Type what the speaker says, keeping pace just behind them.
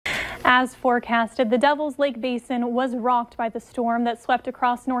As forecasted, the Devil's Lake Basin was rocked by the storm that swept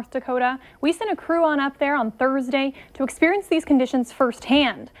across North Dakota. We sent a crew on up there on Thursday to experience these conditions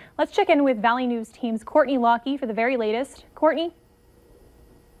firsthand. Let's check in with Valley News Team's Courtney Lockie for the very latest. Courtney?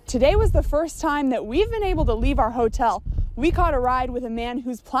 Today was the first time that we've been able to leave our hotel. We caught a ride with a man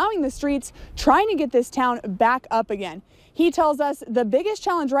who's plowing the streets, trying to get this town back up again. He tells us the biggest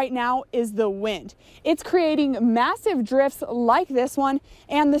challenge right now is the wind. It's creating massive drifts like this one,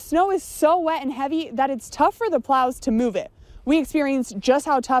 and the snow is so wet and heavy that it's tough for the plows to move it. We experienced just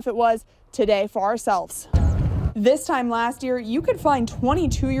how tough it was today for ourselves. This time last year, you could find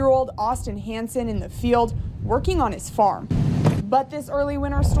 22-year-old Austin Hansen in the field working on his farm. But this early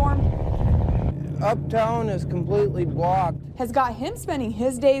winter storm uptown is completely blocked. Has got him spending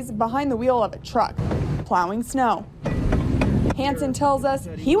his days behind the wheel of a truck, plowing snow. Hansen tells us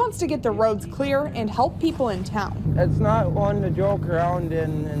he wants to get the roads clear and help people in town. It's not one to joke around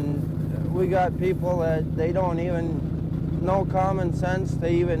in, and we got people that they don't even know common sense to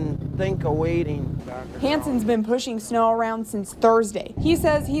even think of waiting. Hansen's been pushing snow around since Thursday. He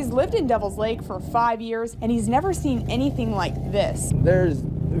says he's lived in Devil's Lake for 5 years and he's never seen anything like this. There's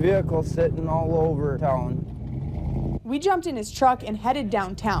vehicles sitting all over town. We jumped in his truck and headed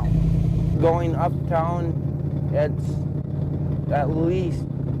downtown. Going uptown, it's at least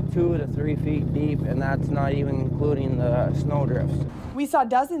 2 to 3 feet deep, and that's not even including the snow drifts. We saw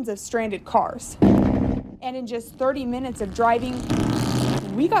dozens of stranded cars. And in just 30 minutes of driving,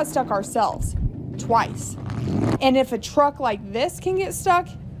 we got stuck ourselves, twice. And if a truck like this can get stuck,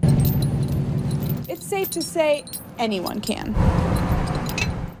 it's safe to say anyone can.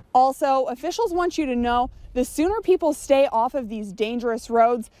 Also, officials want you to know the sooner people stay off of these dangerous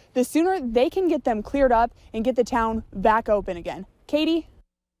roads, the sooner they can get them cleared up and get the town back open again. Katie?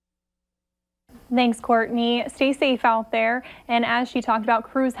 Thanks, Courtney. Stay safe out there. And as she talked about,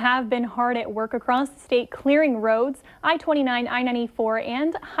 crews have been hard at work across the state clearing roads. I-29, I-94,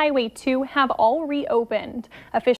 and Highway 2 have all reopened. Officials